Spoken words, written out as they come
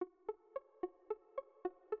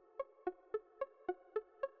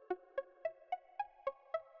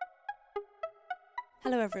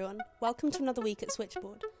Hello everyone, welcome to another week at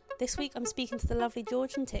Switchboard. This week I'm speaking to the lovely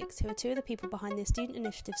George and Tiggs, who are two of the people behind the student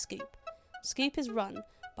initiative Scoop. Scoop is run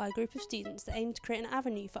by a group of students that aim to create an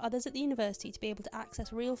avenue for others at the university to be able to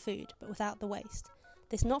access real food, but without the waste.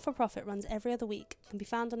 This not-for-profit runs every other week, can be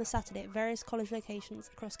found on a Saturday at various college locations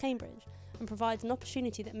across Cambridge, and provides an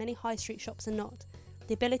opportunity that many high street shops are not,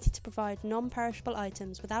 the ability to provide non-perishable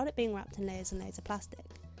items without it being wrapped in layers and layers of plastic.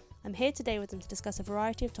 I'm here today with them to discuss a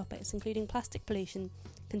variety of topics, including plastic pollution,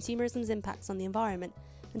 consumerism's impacts on the environment,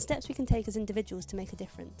 and steps we can take as individuals to make a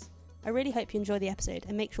difference. I really hope you enjoy the episode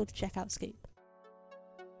and make sure to check out Scoop.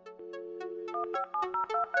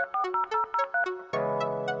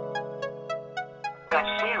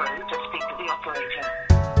 Press 0 to speak to the operator.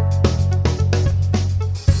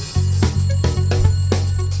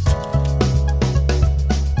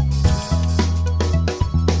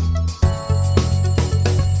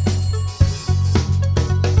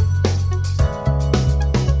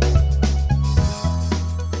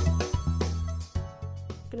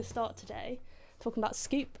 Start today talking about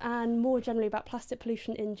Scoop and more generally about plastic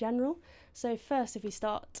pollution in general. So first, if we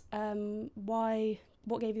start,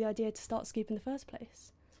 what gave you the idea to start Scoop in the first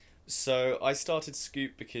place? So I started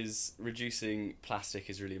Scoop because reducing plastic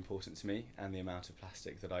is really important to me and the amount of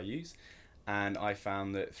plastic that I use, and I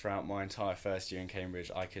found that throughout my entire first year in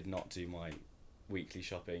Cambridge I could not do my weekly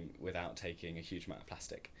shopping without taking a huge amount of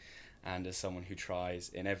plastic. And as someone who tries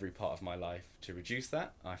in every part of my life to reduce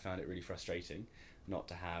that, I found it really frustrating not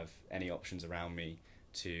to have any options around me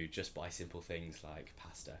to just buy simple things like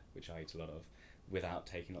pasta, which I eat a lot of, without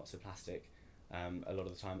taking lots of plastic, a lot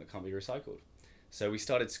of the time that can't be recycled. So we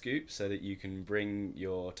started Scoop so that you can bring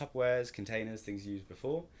your Tupperwares, containers, things you used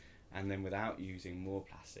before, and then without using more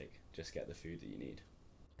plastic, just get the food that you need.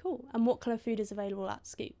 Cool. And what kind of food is available at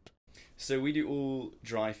Scoop? So we do all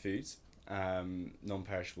dry foods,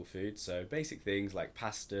 non-perishable foods, so basic things like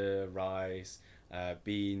pasta, rice,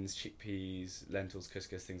 beans, chickpeas, lentils,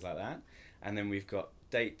 couscous, things like that. And then we've got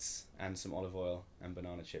dates and some olive oil and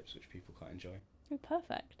banana chips, which people quite enjoy. Oh,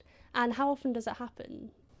 perfect. And how often does it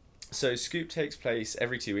happen? So Scoop takes place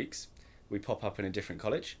every 2 weeks. We pop up in a different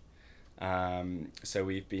college. So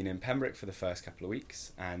we've been in Pembroke for the first couple of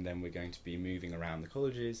weeks, and then we're going to be moving around the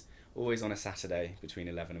colleges, always on a Saturday between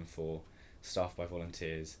 11 and 4, staffed by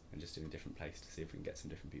volunteers, and just in a different place to see if we can get some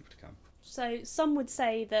different people to come. So some would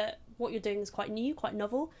say that what you're doing is quite new, quite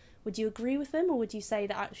novel. Would you agree with them, or would you say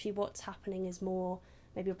that actually what's happening is more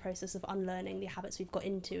maybe a process of unlearning the habits we've got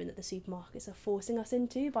into and that the supermarkets are forcing us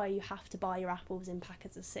into by you have to buy your apples in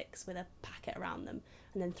packets of 6 with a packet around them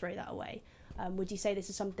and then throw that away? Would you say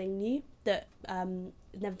this is something new that has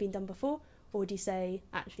never been done before, or would you say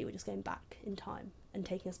actually we're just going back in time and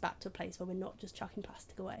taking us back to a place where we're not just chucking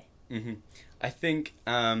plastic away? Mm-hmm. I think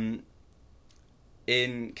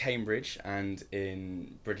in Cambridge and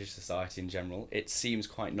in British society in general, it seems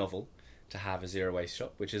quite novel to have a zero waste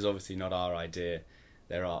shop, which is obviously not our idea.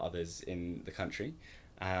 There are others in the country.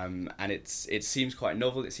 And it seems quite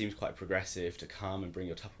novel, it seems quite progressive to come and bring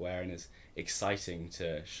your Tupperware, and it's exciting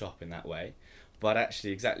to shop in that way. But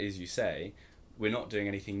actually, exactly as you say, we're not doing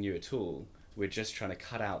anything new at all. We're just trying to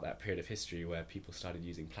cut out that period of history where people started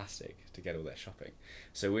using plastic to get all their shopping.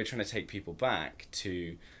 So we're trying to take people back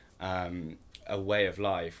to a way of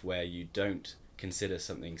life where you don't consider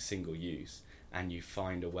something single use and you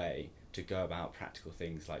find a way to go about practical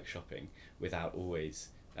things like shopping without always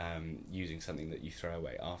using something that you throw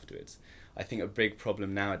away afterwards. I think a big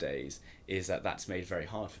problem nowadays is that that's made very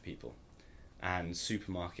hard for people, and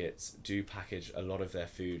supermarkets do package a lot of their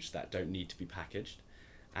foods that don't need to be packaged,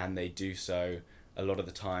 and they do so a lot of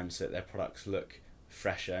the time so that their products look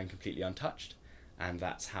fresher and completely untouched, and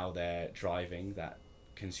that's how they're driving that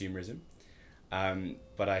consumerism.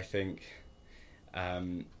 But I think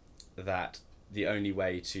that the only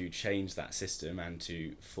way to change that system and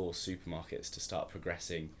to force supermarkets to start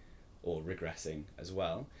progressing or regressing as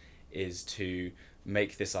well is to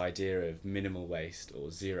make this idea of minimal waste or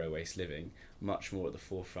zero waste living much more at the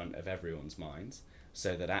forefront of everyone's minds,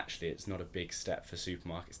 so that actually it's not a big step for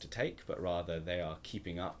supermarkets to take, but rather they are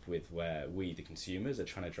keeping up with where we, the consumers, are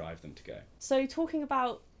trying to drive them to go. So talking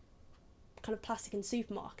about kind of plastic in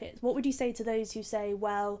supermarkets, what would you say to those who say,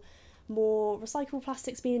 well, more recyclable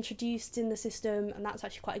plastics being introduced in the system and that's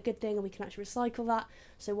actually quite a good thing and we can actually recycle that,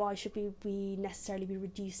 so why should we necessarily be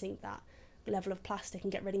reducing that level of plastic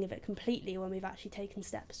and get rid of it completely when we've actually taken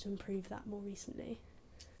steps to improve that more recently?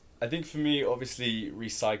 I think for me, obviously,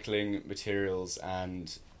 recycling materials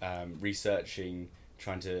and researching,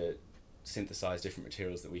 trying to synthesize different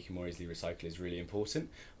materials that we can more easily recycle is really important.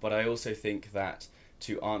 But I also think that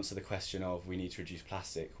to answer the question of we need to reduce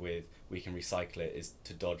plastic with we can recycle it is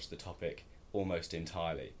to dodge the topic almost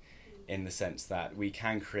entirely, in the sense that we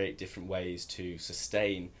can create different ways to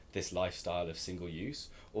sustain this lifestyle of single use,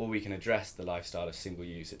 or we can address the lifestyle of single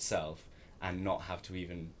use itself and not have to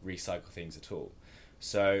even recycle things at all.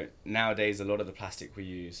 So nowadays a lot of the plastic we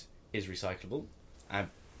use is recyclable, and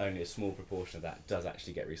only a small proportion of that does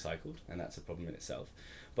actually get recycled, and that's a problem in itself.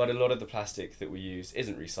 But a lot of the plastic that we use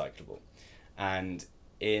isn't recyclable. And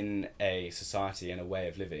in a society and a way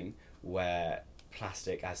of living where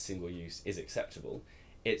plastic as single use is acceptable,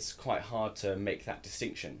 it's quite hard to make that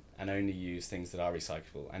distinction and only use things that are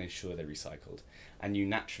recyclable and ensure they're recycled. And you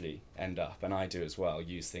naturally end up, and I do as well,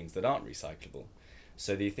 use things that aren't recyclable.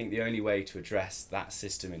 So I think the only way to address that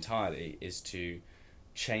system entirely is to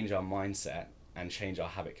change our mindset and change our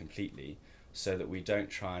habit completely, so that we don't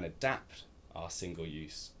try and adapt our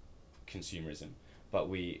single-use consumerism, but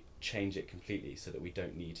we change it completely so that we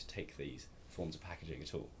don't need to take these forms of packaging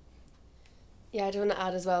at all. Yeah, I do want to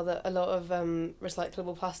add as well that a lot of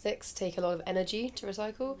recyclable plastics take a lot of energy to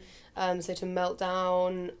recycle. So to melt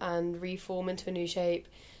down and reform into a new shape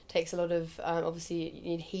takes a lot of, obviously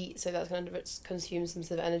you need heat, so that's going to consume some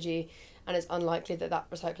sort of energy, and it's unlikely that that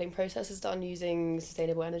recycling process is done using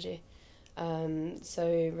sustainable energy.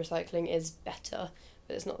 So recycling is better,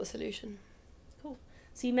 but it's not the solution. Cool.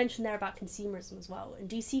 So you mentioned there about consumerism as well, and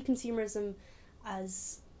do you see consumerism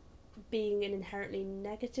as being an inherently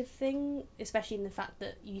negative thing, especially in the fact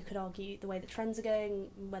that you could argue the way that trends are going,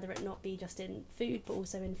 whether it not be just in food but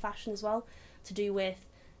also in fashion as well, to do with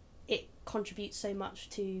it contributes so much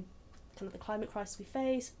to kind of the climate crisis we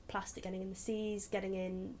face, plastic getting in the seas,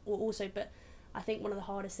 but I think one of the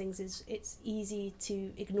hardest things is it's easy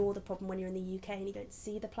to ignore the problem when you're in the UK and you don't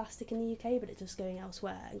see the plastic in the UK, but it's just going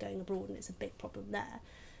elsewhere and going abroad, and it's a big problem there.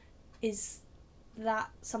 Is that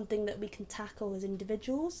something that we can tackle as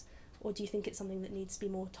individuals, or do you think it's something that needs to be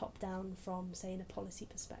more top-down from, say, in a policy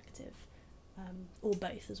perspective, or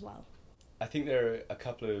both as well? I think there are a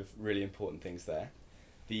couple of really important things there.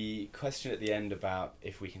 The question at the end about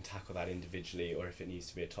if we can tackle that individually or if it needs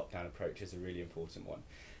to be a top-down approach is a really important one.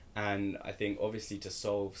 And I think obviously to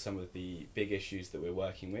solve some of the big issues that we're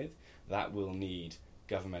working with, that will need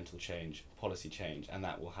governmental change, policy change, and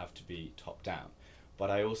that will have to be top-down. But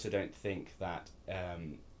I also don't think that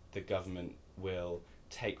the government will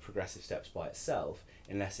take progressive steps by itself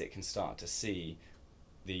unless it can start to see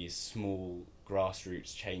these small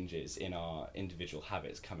grassroots changes in our individual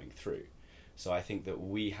habits coming through. So I think that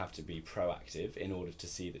we have to be proactive in order to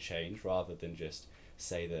see the change, rather than just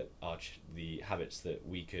say that the habits that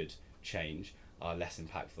we could change are less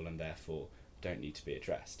impactful and therefore don't need to be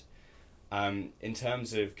addressed. In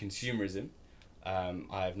terms of consumerism,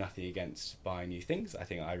 I have nothing against buying new things. I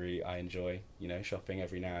think I enjoy shopping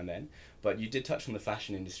every now and then. But you did touch on the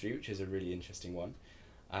fashion industry, which is a really interesting one,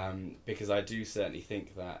 because I do certainly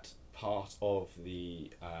think that part of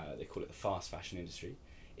the they call it the fast fashion industry,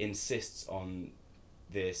 insists on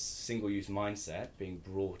this single-use mindset being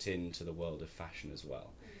brought into the world of fashion as well.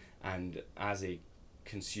 And as a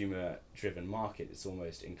consumer-driven market, it's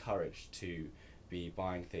almost encouraged to be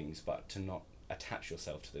buying things but to not attach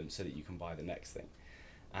yourself to them so that you can buy the next thing.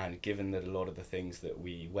 And given that a lot of the things that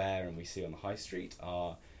we wear and we see on the high street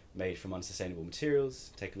are made from unsustainable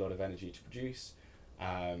materials, take a lot of energy to produce,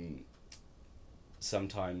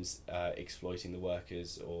 sometimes exploiting the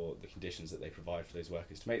workers or the conditions that they provide for those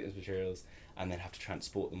workers to make those materials, and then have to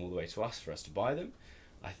transport them all the way to us for us to buy them.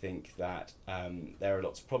 I think that there are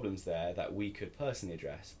lots of problems there that we could personally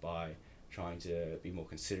address by trying to be more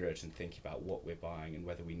considerate and thinking about what we're buying and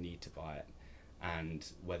whether we need to buy it, and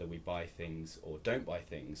whether we buy things or don't buy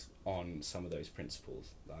things on some of those principles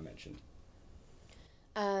that I mentioned.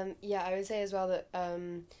 I would say as well that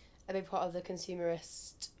a big part of the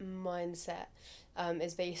consumerist mindset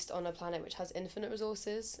is based on a planet which has infinite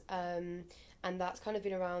resources, and that's kind of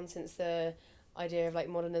been around since the idea of like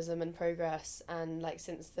modernism and progress, and like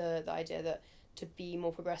since the idea that to be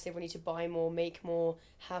more progressive we need to buy more, make more,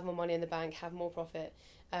 have more money in the bank, have more profit,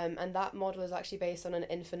 and that model is actually based on an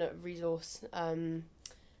infinite resource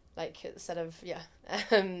set of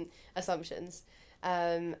assumptions.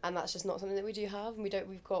 And that's just not something that we do have, and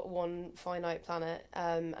we've got one finite planet,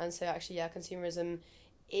 and so actually consumerism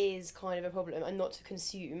is kind of a problem, and not to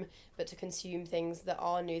consume, but to consume things that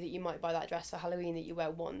are new, that you might buy that dress for Halloween that you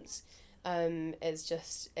wear once. It's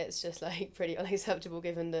just like pretty unacceptable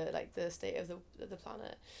given the state of the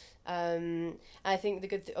planet. And I think the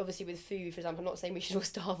good obviously with food, for example, I'm not saying we should all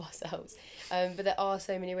starve ourselves, but there are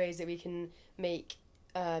so many ways that we can make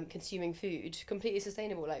consuming food completely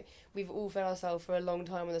sustainable. Like, we've all fed ourselves for a long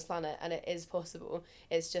time on this planet, and it is possible.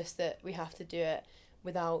 It's just that we have to do it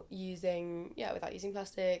without using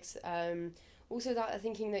plastics, also that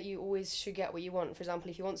thinking that you always should get what you want. For example,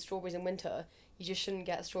 if you want strawberries in winter, you just shouldn't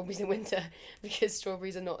get strawberries in winter because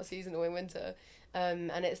strawberries are not seasonal in winter.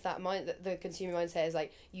 And it's that the consumer mindset is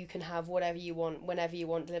like, you can have whatever you want whenever you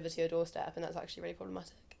want delivered to your doorstep, and that's actually really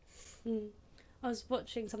problematic. I was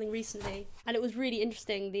watching something recently and it was really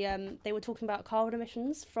interesting. They were talking about carbon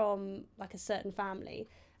emissions from like a certain family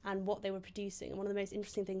and what they were producing, and one of the most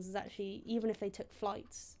interesting things is actually, even if they took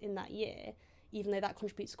flights in that year, even though that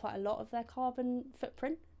contributes quite a lot of their carbon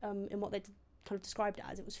footprint, in what they kind of described it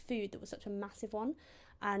as, it was food that was such a massive one,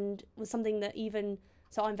 and was something that even,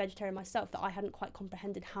 so I'm vegetarian myself, that I hadn't quite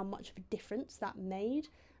comprehended how much of a difference that made.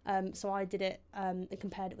 So I did it and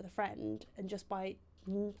compared it with a friend, and just by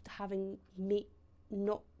having meat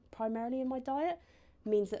not primarily in my diet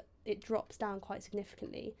means that it drops down quite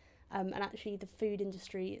significantly. And actually the food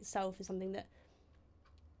industry itself is something that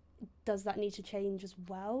does that need to change as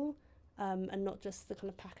well, and not just the kind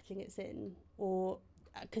of packaging it's in, or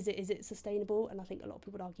because is it sustainable? And I think a lot of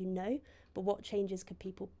people would argue no, but what changes could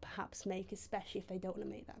people perhaps make, especially if they don't want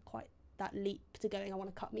to make that leap to going, I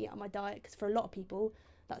want to cut meat out of my diet? Because for a lot of people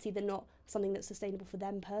that's either not something that's sustainable for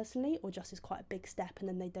them personally, or just is quite a big step, and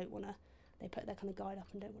then they put their kind of guide up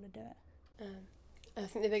and don't want to do it. I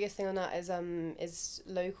think the biggest thing on that is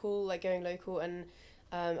local, like going local, and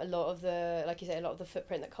a lot of the, like you say, a lot of the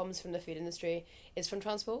footprint that comes from the food industry is from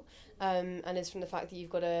transport, and is from the fact that you've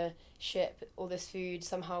got to ship all this food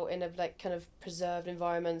somehow in a like kind of preserved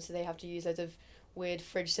environment, so they have to use loads of weird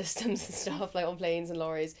fridge systems and stuff like on planes and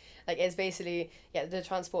lorries. Like it's basically, the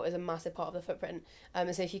transport is a massive part of the footprint,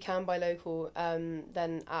 and so if you can buy local,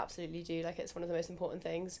 then absolutely do. Like it's one of the most important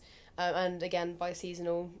things, and again buy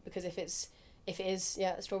seasonal, because if it is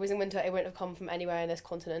strawberries in winter, it won't have come from anywhere in this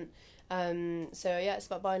continent. So it's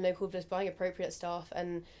about buying local, just buying appropriate stuff,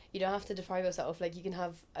 and you don't have to deprive yourself. Like you can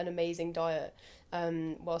have an amazing diet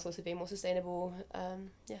whilst also being more sustainable.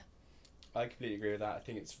 I completely agree with that. I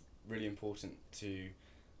think it's really important to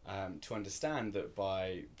understand that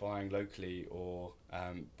by buying locally or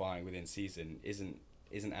buying within season isn't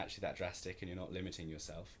actually that drastic, and you're not limiting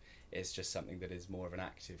yourself. It's just something that is more of an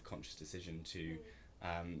active, conscious decision to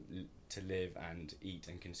live and eat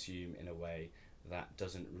and consume in a way that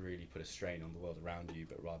doesn't really put a strain on the world around you,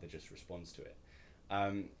 but rather just responds to it.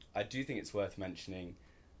 I do think it's worth mentioning,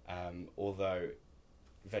 although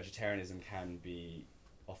vegetarianism can be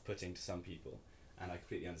off-putting to some people, and I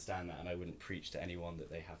completely understand that, and I wouldn't preach to anyone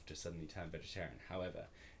that they have to suddenly turn vegetarian. However,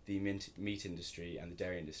 the meat industry and the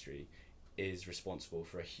dairy industry is responsible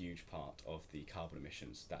for a huge part of the carbon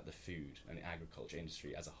emissions that the food and the agriculture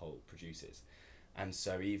industry as a whole produces. And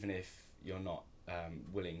so even if you're not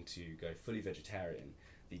willing to go fully vegetarian,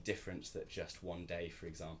 the difference that just one day, for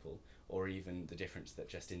example, or even the difference that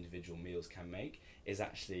just individual meals can make is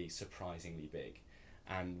actually surprisingly big.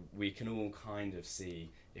 And we can all kind of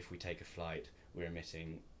see, if we take a flight, we're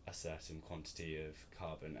emitting a certain quantity of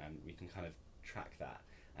carbon, and we can kind of track that.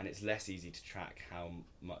 And it's less easy to track how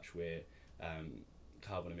much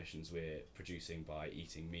carbon emissions we're producing by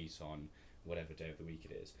eating meat on whatever day of the week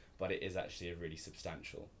it is, but it is actually a really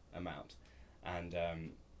substantial amount. And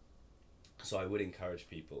so I would encourage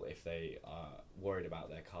people, if they are worried about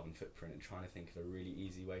their carbon footprint and trying to think of a really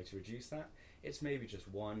easy way to reduce that, it's maybe just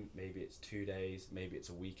one, maybe it's 2 days, maybe it's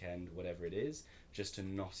a weekend, whatever it is, just to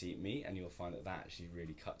not eat meat, and you'll find that actually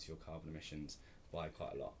really cuts your carbon emissions by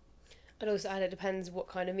quite a lot. And also, it depends what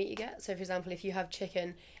kind of meat you get. So for example, if you have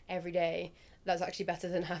chicken every day, that's actually better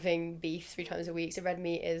than having beef 3 times a week. So red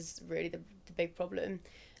meat is really the big problem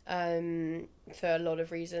for a lot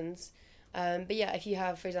of reasons. But if you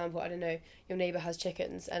have, for example, I don't know, your neighbour has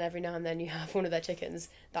chickens, and every now and then you have one of their chickens,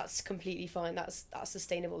 that's completely fine. That's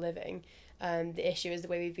sustainable living. The issue is the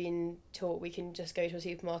way we've been taught. We can just go to a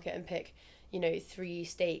supermarket and pick, 3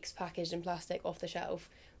 steaks packaged in plastic off the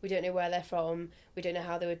shelf. We don't know where they're from. We don't know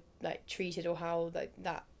how they were treated, or how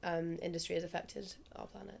that industry has affected our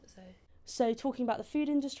planet. So talking about the food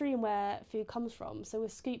industry and where food comes from, so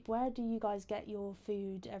with Scoop, where do you guys get your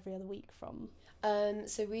food every other week from?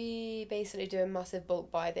 So we basically do a massive bulk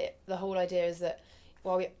buy. The whole idea is that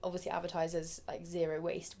while we obviously advertise as zero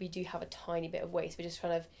waste, we do have a tiny bit of waste. We're just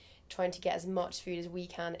trying to get as much food as we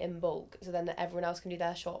can in bulk, so then everyone else can do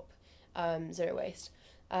their shop zero waste.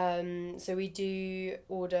 So we do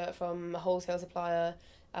order from a wholesale supplier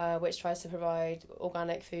which tries to provide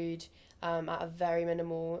organic food at a very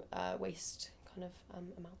minimal waste kind of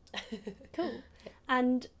amount. Cool.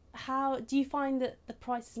 And how do you find that the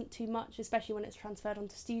price isn't too much, especially when it's transferred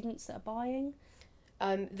onto students that are buying?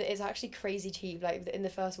 It's actually crazy cheap. Like in the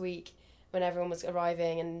first week, when everyone was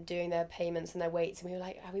arriving and doing their payments and their weights, and we were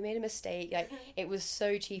like, have we made a mistake? Like, it was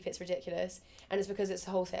so cheap, it's ridiculous. And it's because it's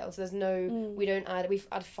wholesale, so there's no, we've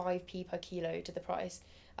add 5p per kilo to the price.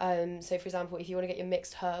 So for example, if you want to get your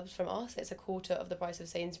mixed herbs from us, it's a quarter of the price of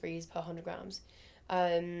Sainsbury's per 100 grams.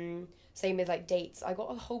 Same with like dates. I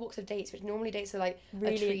got a whole box of dates, which normally dates are like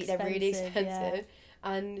Really a treat. They're really expensive. yeah.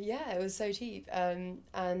 And yeah, it was so cheap. And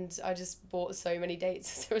I just bought so many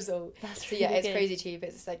dates as a result. That's So really yeah, it's good. crazy cheap.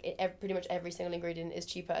 It's like pretty much every single ingredient is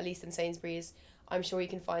cheaper, at least in Sainsbury's. I'm sure you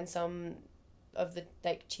can find some of the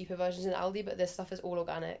like cheaper versions in Aldi, but this stuff is all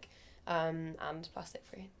organic, and plastic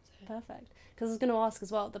free. So. Perfect. Because I was going to ask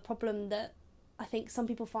as well, the problem that I think some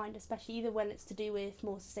people find, especially either when it's to do with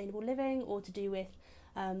more sustainable living or to do with,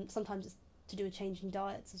 sometimes it's to do with changing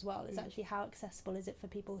diets as well, is actually how accessible is it for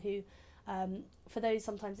people who, for those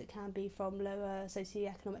sometimes it can be from lower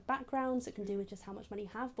socioeconomic backgrounds, it can do with just how much money you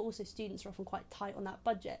have, but also students are often quite tight on that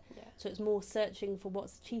budget. Yeah. So it's more searching for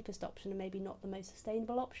what's the cheapest option and maybe not the most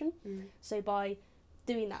sustainable option. So by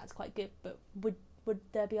doing that, it's quite good. But would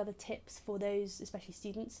there be other tips for those, especially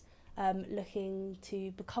students, looking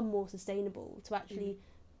to become more sustainable, to actually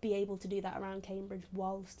be able to do that around Cambridge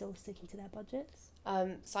while still sticking to their budgets?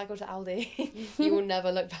 Cycle to Aldi. You will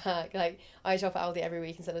never look back. Like, I shop at Aldi every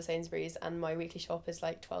week instead of Sainsbury's, and my weekly shop is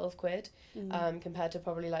like 12 quid, compared to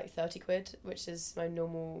probably like 30 quid, which is my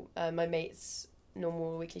normal, my mate's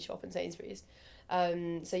normal weekly shop in Sainsbury's.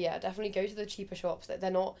 So yeah, definitely go to the cheaper shops. They're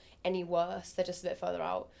not any worse, they're just a bit further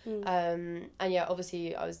out. And yeah,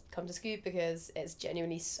 obviously I was come to Scoop because it's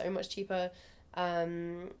genuinely so much cheaper.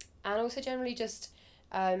 And also generally just,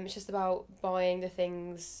 it's just about buying the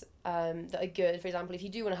things that are good. For example, if you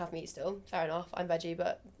do want to have meat still, fair enough, I'm veggie,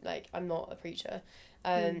 but like I'm not a preacher.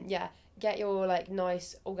 Yeah, get your like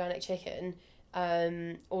nice organic chicken,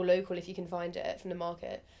 or local if you can find it from the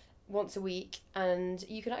market, once a week, and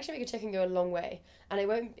you can actually make a chicken go a long way, and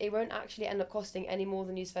it won't actually end up costing any more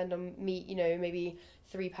than you spend on meat, you know, maybe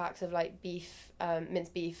 3 packs of like beef,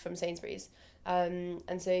 minced beef from Sainsbury's.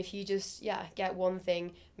 And so if you just get one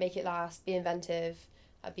thing, make it last, be inventive,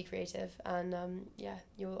 be creative, and yeah,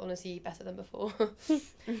 you'll honestly eat better than before.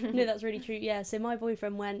 No, that's really true. Yeah, so my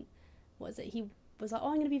boyfriend went, he was like,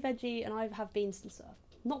 oh, I'm going to be veggie, and I have been some stuff.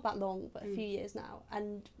 Not that long, but a few years now.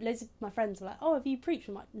 And loads of my friends were like, oh, have you preached?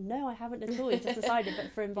 I'm like, no, I haven't at all. I just decided,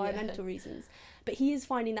 but for environmental reasons. But he is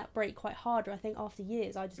finding that break quite harder. I think after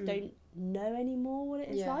years, I just don't know anymore what it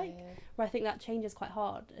is like. Yeah. Where I think that changes quite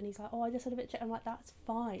hard. And he's like, oh, I just had a bit of chicken. I'm like, that's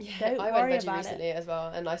fine. Yeah, Don't I worry went veggie about recently it. as well,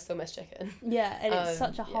 and I still miss chicken. Yeah, and it's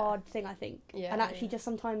such a yeah. hard thing, I think. Yeah, and actually yeah. just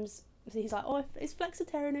sometimes... So he's like, oh, is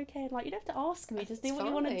flexitarian okay? I'm like, you don't have to ask me, just do It's what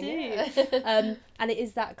you want to fine, do. yeah. And it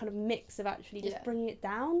is that kind of mix of actually just bringing it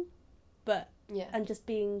down, but and just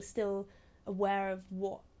being still aware of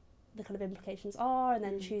what the kind of implications are, and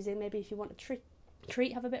then choosing maybe if you want to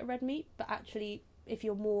treat, have a bit of red meat, but actually if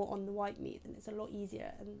you're more on the white meat, then it's a lot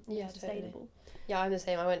easier and more sustainable. Totally. Yeah, I'm the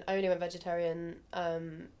same. I only went vegetarian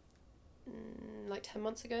like 10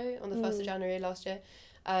 months ago on the 1st of January last year.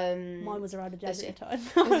 Mine was around a January time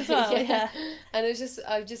as well, yeah. And it was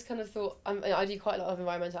I just kind of thought, I do quite a lot of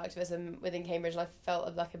environmental activism within Cambridge, and I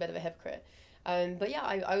felt like a bit of a hypocrite. But yeah,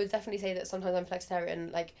 I would definitely say that sometimes I'm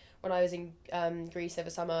flexitarian. Like when I was in Greece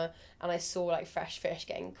over summer and I saw like fresh fish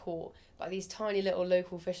getting caught by these tiny little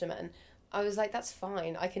local fishermen, I was like, that's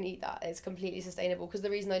fine, I can eat that, it's completely sustainable, because the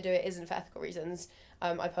reason I do it isn't for ethical reasons.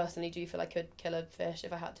 I personally do feel I could kill a fish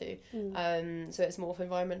if I had to. So it's more for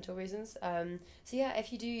environmental reasons. So yeah,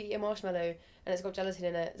 if you do eat a marshmallow and it's got gelatin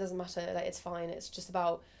in it doesn't matter, like it's fine. It's just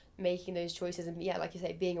about making those choices and like you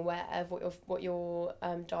say, being aware of what your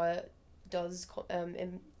diet does,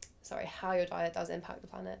 how your diet does impact the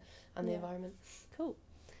planet and the environment. Cool.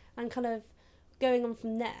 And kind of going on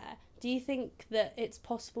from there, do you think that it's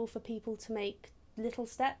possible for people to make little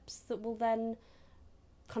steps that will then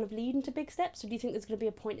kind of lead into big steps, or do you think there's going to be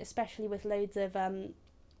a point, especially with loads of kind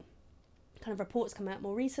of reports coming out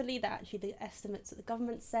more recently, that actually the estimates that the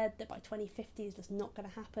government said that by 2050 is just not going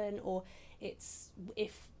to happen, or it's,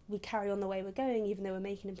 if we carry on the way we're going, even though we're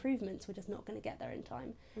making improvements, we're just not going to get there in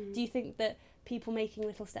time? Do you think that people making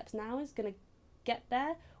little steps now is going to get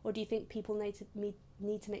there, or do you think people need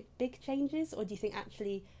to make big changes, or do you think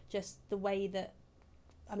actually just the way that,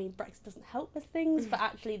 I mean, Brexit doesn't help with things, but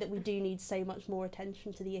actually that we do need so much more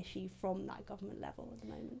attention to the issue from that government level at the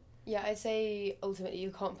moment? Yeah, I'd say ultimately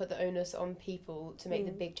you can't put the onus on people to make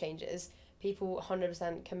the big changes. People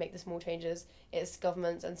 100% can make the small changes. It's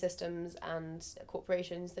governments and systems and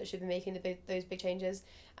corporations that should be making those big changes,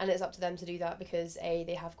 and it's up to them to do that, because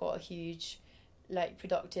they have got a huge like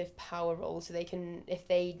productive power role, so they can, if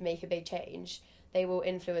they make a big change, they will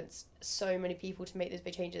influence so many people to make those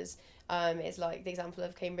big changes. It's like the example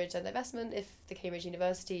of Cambridge and divestment. If the Cambridge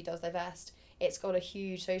University does divest, it's got a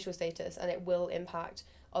huge social status and it will impact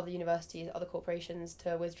other universities, other corporations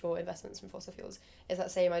to withdraw investments from fossil fuels. It's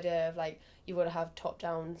that same idea of like you want to have top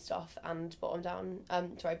down stuff and bottom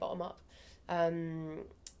up,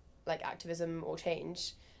 like activism or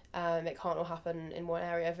change. It can't all happen in one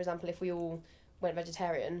area. For example, if we all went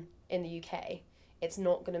vegetarian in the UK, it's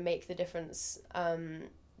not going to make the difference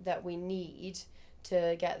that we need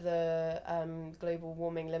to get the global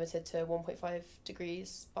warming limited to 1.5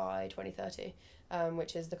 degrees by 2030,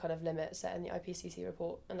 which is the kind of limit set in the IPCC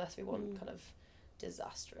report, unless we want kind of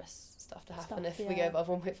disastrous stuff to happen if we go above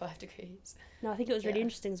 1.5 degrees. No, I think it was really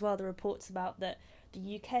interesting as well, the reports about that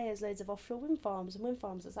the UK has loads of offshore wind farms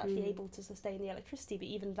that's actually able to sustain the electricity, but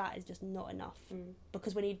even that is just not enough,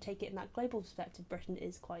 because when you take it in that global perspective, Britain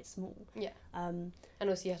is quite small. And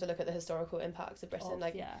also you have to look at the historical impacts of Britain.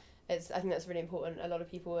 I think that's really important. A lot of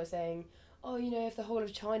people are saying, oh, you know, if the whole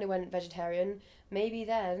of China went vegetarian, maybe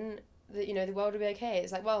then the world would be okay.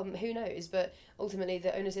 It's like, well, who knows? But ultimately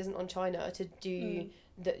the onus isn't on China to do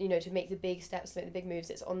to make the big steps, to make the big moves.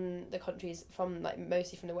 It's on the countries from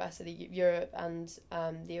mostly from the West, so Europe and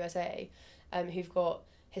the USA, who've got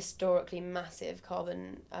historically massive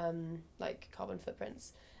carbon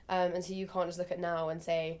footprints. And so you can't just look at now and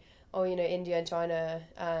say, oh, India and China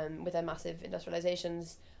with their massive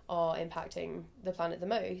industrializations are impacting the planet the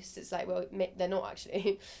most. It's like, well, they're not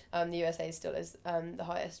actually. The USA still is the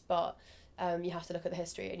highest, but you have to look at the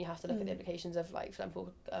history and you have to look at the implications of, like, for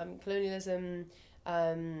example, colonialism,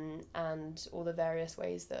 and all the various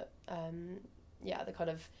ways that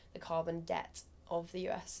the carbon debt of the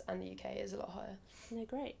US and the UK is a lot higher. No,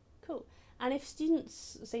 great, cool. And if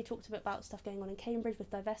students, say, talked a bit about stuff going on in Cambridge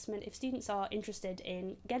with divestment, if students are interested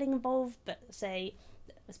in getting involved, but say,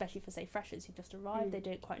 especially for, say, freshers who've just arrived, they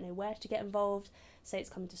don't quite know where to get involved, say it's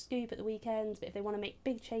coming to Scoop at the weekends, but if they want to make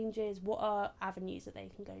big changes, what are avenues that they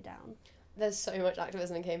can go down? There's so much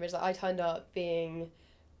activism in Cambridge. Like, I turned up being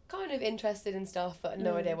kind of interested in stuff, but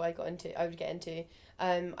no idea what I would get into.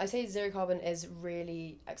 I say zero carbon is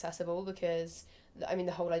really accessible because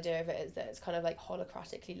the whole idea of it is that it's kind of like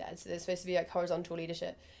holocratically led, so there's supposed to be like horizontal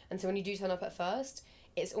leadership, and so when you do turn up at first,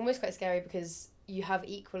 it's almost quite scary because you have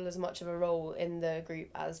equal as much of a role in the group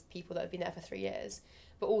as people that have been there for 3 years,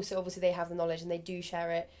 but also obviously they have the knowledge and they do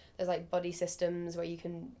share it. There's like buddy systems where you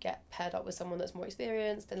can get paired up with someone that's more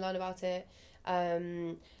experienced and learn about it.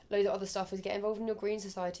 Loads of other stuff is get involved in your green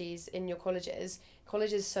societies in your colleges.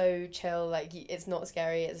 College is so chill, like it's not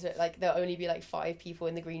scary. It's like there'll only be like 5 people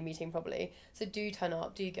in the green meeting probably, so do turn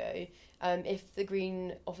up, do go. If the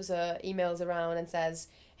green officer emails around and says,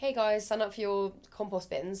 hey guys, sign up for your compost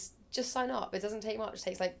bins, just sign up. It doesn't take much. It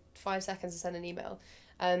takes like 5 seconds to send an email.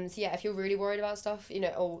 So yeah, if you're really worried about stuff,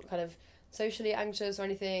 or kind of socially anxious or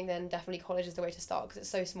anything, then definitely college is the way to start because it's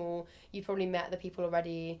so small. You probably met the people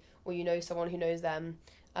already, or you know someone who knows them.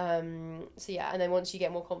 So yeah, and then once you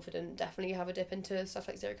get more confident, definitely have a dip into stuff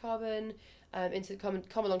like zero carbon, into come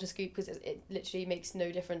along to Scoop, because it literally makes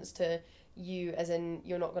no difference to you, as in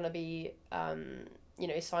you're not going to be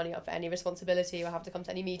signing up for any responsibility or have to come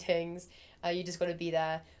to any meetings. You just got to be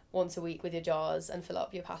there once a week with your jars and fill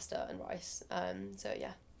up your pasta and rice. So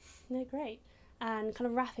yeah. No, great. And kind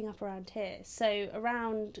of wrapping up around here, so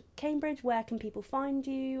around Cambridge, where can people find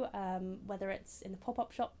you, whether it's in the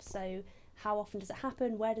pop-up shop, so how often does it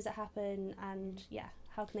happen, where does it happen, and yeah,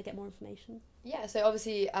 how can they get more information? Yeah, so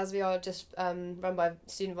obviously as we are just run by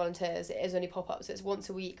student volunteers, it is only pop-up, so it's once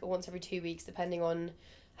a week or once every 2 weeks depending on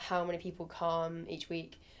how many people come each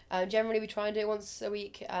week. Generally we try and do it once a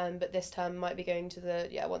week, but this term might be going to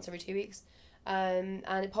once every 2 weeks. And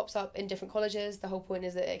it pops up in different colleges. The whole point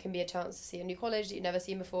is that it can be a chance to see a new college that you've never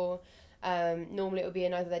seen before. Normally it would be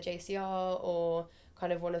in either their JCR or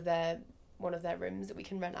kind of one of their rooms that we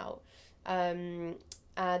can rent out.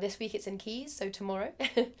 This week it's in Keys, so tomorrow,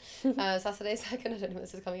 Saturday 2nd, I don't know when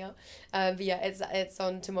this is coming out, but yeah, it's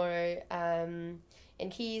on tomorrow, in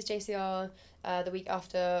Keys, JCR. The week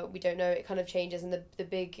after, we don't know, it kind of changes, and the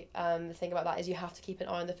big thing about that is you have to keep an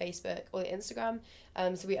eye on the Facebook or the Instagram.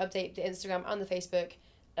 So we update the Instagram and the Facebook,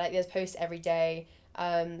 like there's posts every day,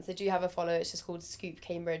 so do have a follow. It's just called Scoop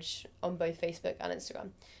Cambridge on both Facebook and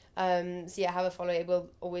Instagram. So yeah, have a follow. It will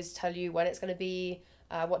always tell you when it's going to be,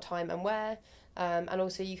 what time and where, and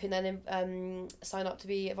also you can then sign up to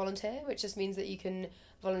be a volunteer, which just means that you can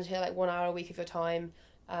volunteer like 1 hour a week of your time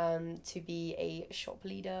to be a shop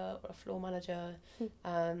leader or a floor manager.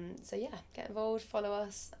 So yeah, get involved, follow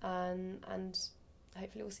us, and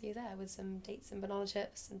hopefully we'll see you there with some dates and banana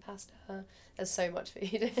chips and pasta. There's so much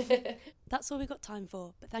food. That's all we've got time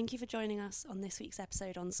for, but thank you for joining us on this week's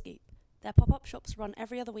episode on Scoop. Their pop-up shops run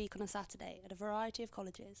every other week on a Saturday at a variety of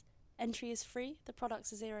colleges. Entry is free, the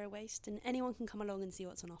products are zero waste, and anyone can come along and see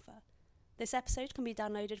what's on offer. This episode can be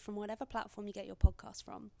downloaded from whatever platform you get your podcast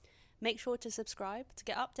from. Make sure to subscribe to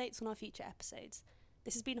get updates on our future episodes.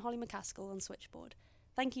 This has been Holly McCaskill on Switchboard.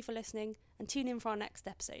 Thank you for listening, and tune in for our next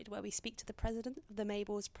episode where we speak to the president of the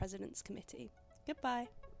Mabel's President's Committee. Goodbye.